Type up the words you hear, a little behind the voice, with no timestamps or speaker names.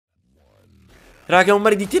Raga, è un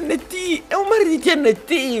mare di TNT. È un mare di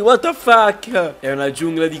TNT. What the fuck? È una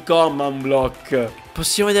giungla di command block.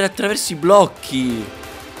 Possiamo vedere attraverso i blocchi.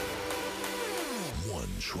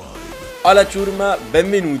 Hola ciurma,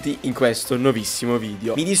 benvenuti in questo nuovissimo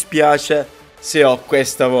video. Mi dispiace se ho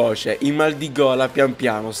questa voce, il mal di gola pian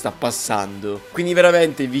piano sta passando, quindi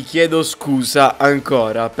veramente vi chiedo scusa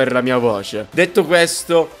ancora per la mia voce. Detto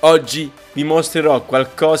questo, oggi vi mostrerò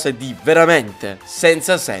qualcosa di veramente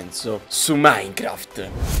senza senso su Minecraft.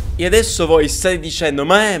 E adesso voi state dicendo,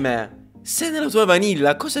 ma Eme, sei nella tua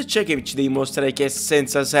vanilla, cosa c'è che ci devi mostrare che è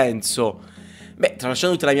senza senso? Beh,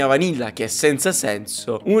 tralasciando tutta la mia vanilla che è senza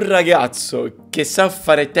senso, un ragazzo che sa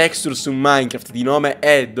fare texture su Minecraft di nome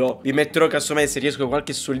Edo, vi metterò casomai se riesco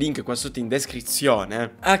qualche suo link qua sotto in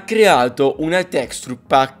descrizione, ha creato una texture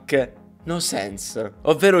pack no sense,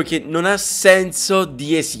 ovvero che non ha senso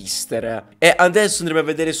di esistere. E adesso andremo a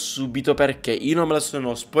vedere subito perché, io non me la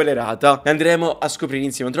sono spoilerata e andremo a scoprire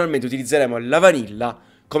insieme. Naturalmente utilizzeremo la vanilla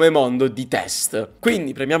come mondo di test.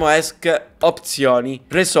 Quindi premiamo ESC, opzioni,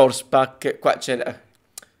 resource pack. Qua c'è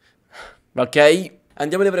ok,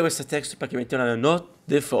 andiamo a vedere questa texture pack che mettiamo una not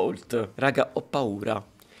default. Raga, ho paura.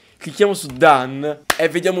 Clicchiamo su done e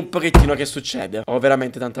vediamo un pochettino che succede. Ho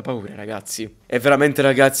veramente tanta paura, ragazzi. E veramente,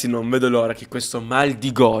 ragazzi, non vedo l'ora che questo mal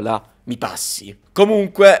di gola mi passi.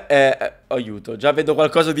 Comunque, aiuto, già vedo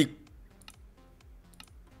qualcosa di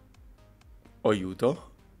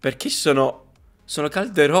aiuto. Perché sono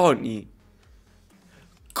calderoni.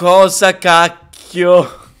 Cosa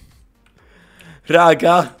cacchio?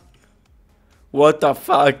 Raga, what the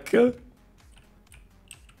fuck?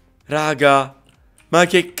 Raga, ma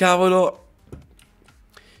che cavolo?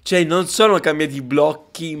 Cioè, non sono cambiati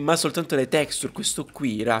blocchi, ma soltanto le texture. Questo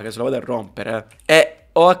qui, raga, se lo vado a rompere. È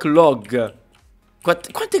oak log.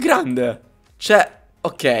 Quanto è grande? Cioè,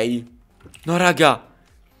 ok. No, raga,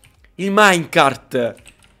 il minecart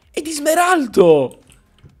è di smeraldo.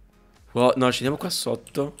 Wow, no, scendiamo qua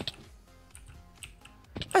sotto.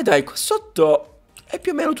 Dai, qua sotto è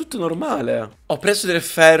più o meno tutto normale. Ho preso del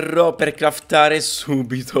ferro per craftare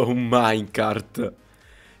subito un minecart.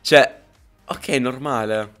 Cioè, ok,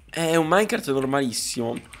 normale. È un minecart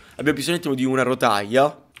normalissimo. Abbiamo bisogno un attimo di una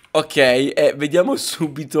rotaia. Ok, e vediamo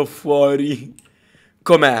subito fuori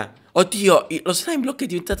com'è. Oddio, lo slime block è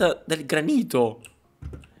diventata del granito.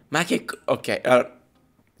 Ma che... ok, allora,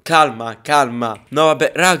 calma, calma. No,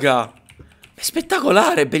 vabbè, raga, è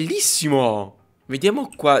spettacolare, è bellissimo. Vediamo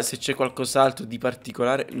qua se c'è qualcos'altro di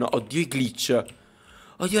particolare. No, oddio i glitch.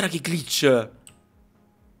 Oddio, raga, che glitch.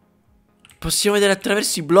 Possiamo vedere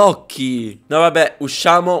attraverso i blocchi. No, vabbè,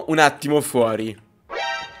 usciamo un attimo fuori.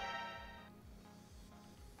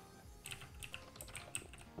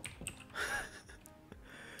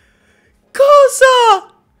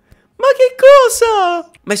 Cosa? Ma che cosa?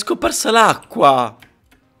 Ma è scomparsa l'acqua.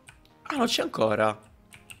 Ah, non c'è ancora.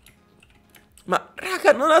 Ma,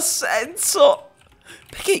 raga, non ha senso.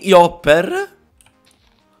 Perché gli hopper?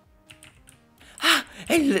 Ah,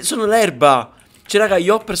 sono l'erba. Cioè, raga, gli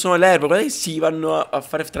hopper sono l'erba. Guardate che si vanno a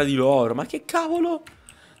fare tra di loro. Ma che cavolo?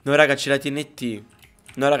 No, raga, c'è la TNT.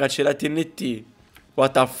 No, raga, c'è la TNT.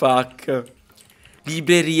 What the fuck?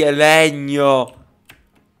 Librerie, legno.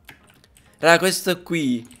 Raga, questo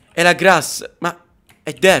qui è la grass. Ma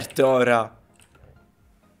è dirt ora.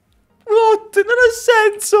 What? Non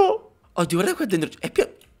ha senso. Oddio, guarda qua dentro. È più...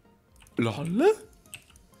 LOL?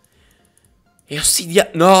 E ossidia...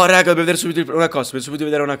 No, raga, dobbiamo vedere subito una cosa. Dobbiamo subito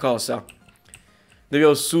vedere una cosa.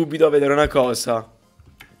 Dobbiamo subito vedere una cosa.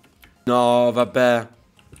 No, vabbè.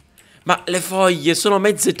 Ma le foglie sono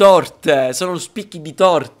mezze torte. Sono spicchi di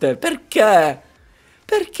torte. Perché?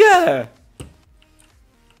 Perché?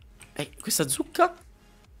 Questa zucca?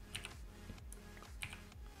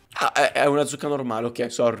 Ah, è una zucca normale,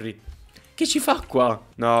 ok, sorry. Che ci fa qua?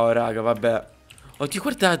 No, raga, vabbè. Oddio,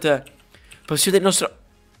 guardate. Possiamo vedere il nostro...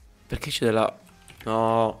 Perché c'è della...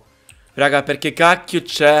 No. Raga, perché cacchio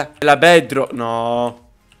c'è la bedrock?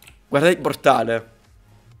 No. Guardate il portale.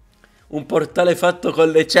 Un portale fatto con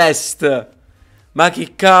le chest. Ma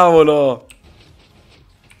che cavolo.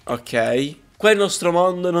 Ok. Qua il nostro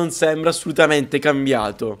mondo non sembra assolutamente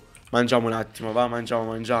cambiato. Mangiamo un attimo, va,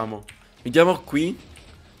 mangiamo. Vediamo qui.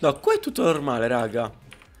 No, qua è tutto normale, raga.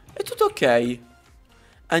 È tutto ok.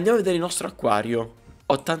 Andiamo a vedere il nostro acquario.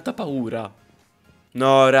 Ho tanta paura.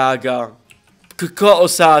 No, raga. Che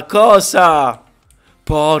cosa? Cosa?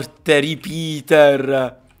 Porte,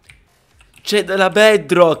 repeater. C'è della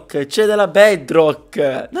bedrock. C'è della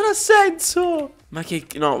bedrock. Non ha senso. Ma che...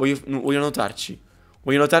 No, voglio notarci.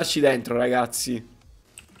 Voglio notarci dentro, ragazzi.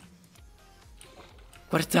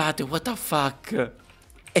 Guardate, what the fuck.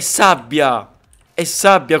 È sabbia. È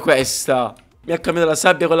sabbia questa. Mi ha cambiato la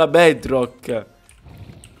sabbia con la bedrock.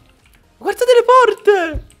 Guardate le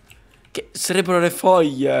porte! Che sarebbero le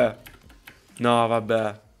foglie. No,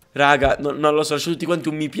 vabbè. Raga, non lo so, lasciate tutti quanti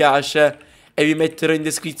un mi piace e vi metterò in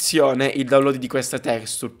descrizione il download di questa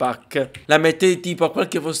texture pack. La mettete tipo a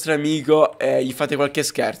qualche vostro amico e gli fate qualche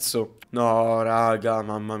scherzo. No, raga,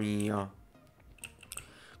 mamma mia.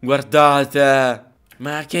 Guardate.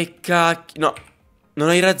 Ma che cacchio. No, non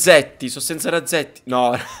ho i razzetti, sono senza razzetti. No.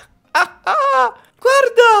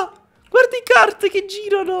 Guarda. Guarda i carte che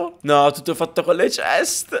girano. No, tutto fatto con le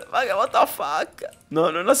chest. Ma che what the fuck. No,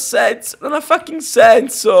 non ha senso. Non ha fucking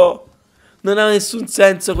senso. Non ha nessun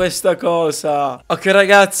senso questa cosa. Ok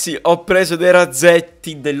ragazzi, ho preso dei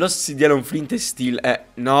razzetti dell'ossidiano, un flint e steel.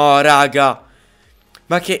 No raga.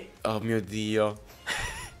 Ma che... Oh mio Dio.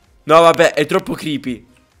 No vabbè, è troppo creepy.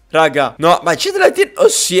 Raga, no, ma c'è della TNT. Oh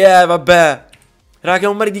sì, vabbè. Raga, è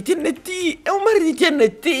un mare di TNT. È un mare di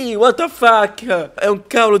TNT. What the fuck. È un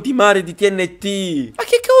cavolo di mare di TNT. Ma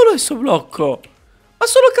che cavolo è sto blocco? Ma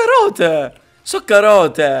sono carote. Sono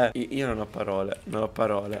carote. Io non ho parole. Non ho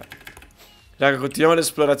parole. Raga, continuiamo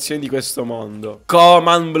l'esplorazione di questo mondo.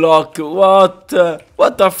 Command block. What?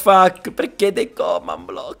 What the fuck? Perché dei command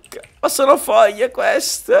block? Ma sono foglie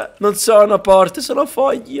queste. Non sono porte, sono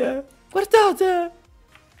foglie. Guardate.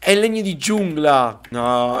 È il legno di giungla.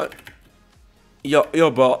 No.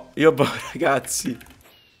 Io boh, ragazzi.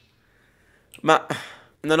 Ma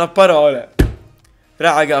non ho parole.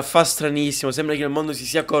 Raga, fa stranissimo. Sembra che il mondo si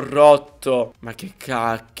sia corrotto. Ma che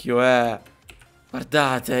cacchio è.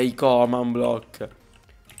 Guardate i command block.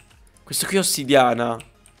 Questo qui è ossidiana.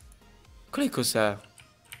 Quello cos'è?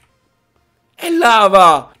 È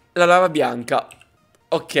lava. La lava bianca.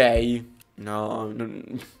 Ok. No,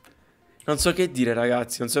 non so che dire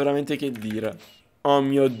ragazzi. Non so veramente che dire. Oh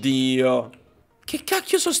mio Dio. Che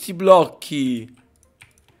cacchio sono sti blocchi?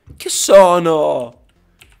 Che sono?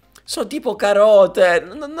 Sono tipo carote.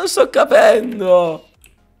 Non sto capendo.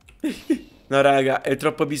 No raga, è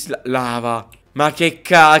troppo lava. Ma che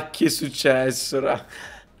cacchio è successo,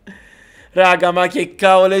 raga, ma che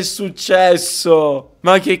cavolo è successo?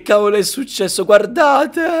 Ma che cavolo è successo?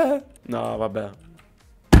 Guardate. No, vabbè.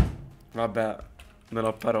 Vabbè, non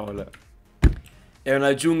ho parole. È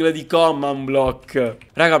una giungla di command block.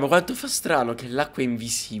 Raga, ma quanto fa strano che l'acqua è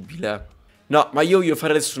invisibile. No, ma io voglio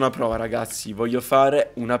fare adesso una prova, ragazzi. Voglio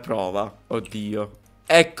fare una prova. Oddio.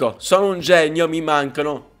 Ecco, sono un genio, mi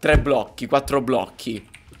mancano 3 blocchi, 4 blocchi.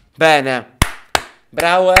 Bene.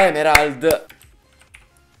 Bravo Hemerald.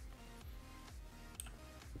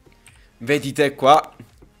 Vedete qua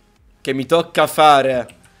che mi tocca fare.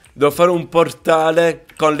 Devo fare un portale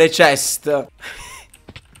con le chest.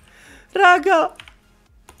 Raga,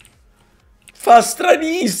 fa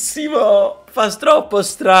stranissimo. Fa troppo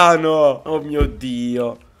strano. Oh mio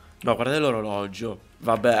Dio. No, guardate l'orologio.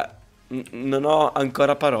 Vabbè, non ho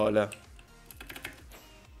ancora parole.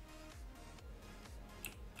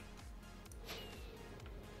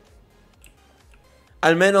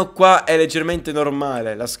 Almeno qua è leggermente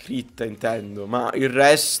normale, la scritta intendo, ma il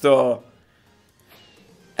resto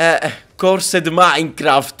è Cursed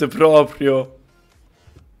Minecraft proprio.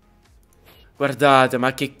 Guardate,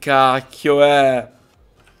 ma che cacchio è?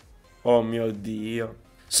 Oh mio Dio.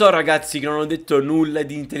 So ragazzi che non ho detto nulla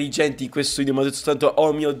di intelligente in questo video, ma ho detto soltanto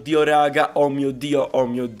oh mio Dio raga, oh mio Dio, oh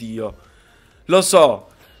mio Dio. Lo so,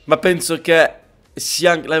 ma penso che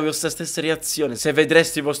sia anche la vostra stessa reazione se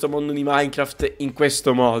vedreste il vostro mondo di Minecraft in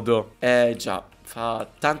questo modo. Già, fa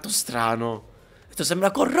tanto strano. Questo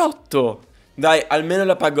sembra corrotto. Dai, almeno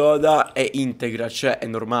la pagoda è integra, cioè è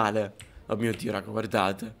normale. Oh mio Dio, raga,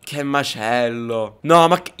 guardate. Che macello. No,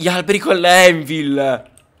 ma gli alberi con l'anvil.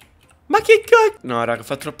 Ma che cacchio. No, raga,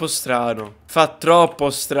 fa troppo strano. Fa troppo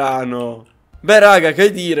strano. Beh, raga,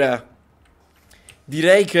 che dire?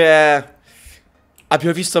 Direi che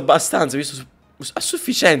abbiamo visto abbastanza, visto a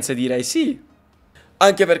sufficienza direi, sì.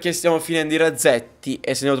 Anche perché stiamo finendo i razzetti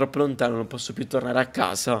e se andiamo troppo lontano non posso più tornare a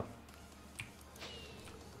casa.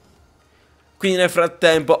 Quindi nel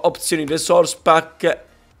frattempo opzioni resource pack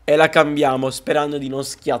e la cambiamo sperando di non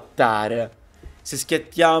schiattare. Se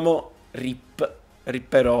schiattiamo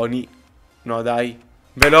ripperoni. No dai,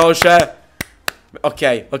 veloce.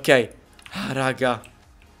 Ok, ok. Ah raga,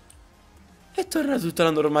 è tornata tutta la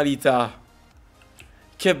normalità.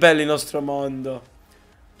 Che bello il nostro mondo.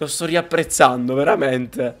 Lo sto riapprezzando,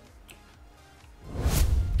 veramente.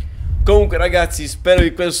 Comunque ragazzi, spero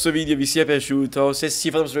che questo video vi sia piaciuto. Se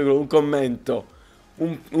sì, fatemi sapere con un commento,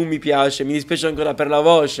 un mi piace. Mi dispiace ancora per la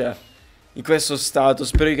voce in questo stato.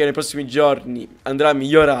 Spero che nei prossimi giorni andrà a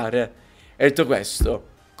migliorare. E detto questo,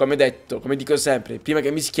 come detto, come dico sempre, prima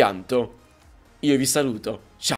che mi schianto, io vi saluto. Ciao.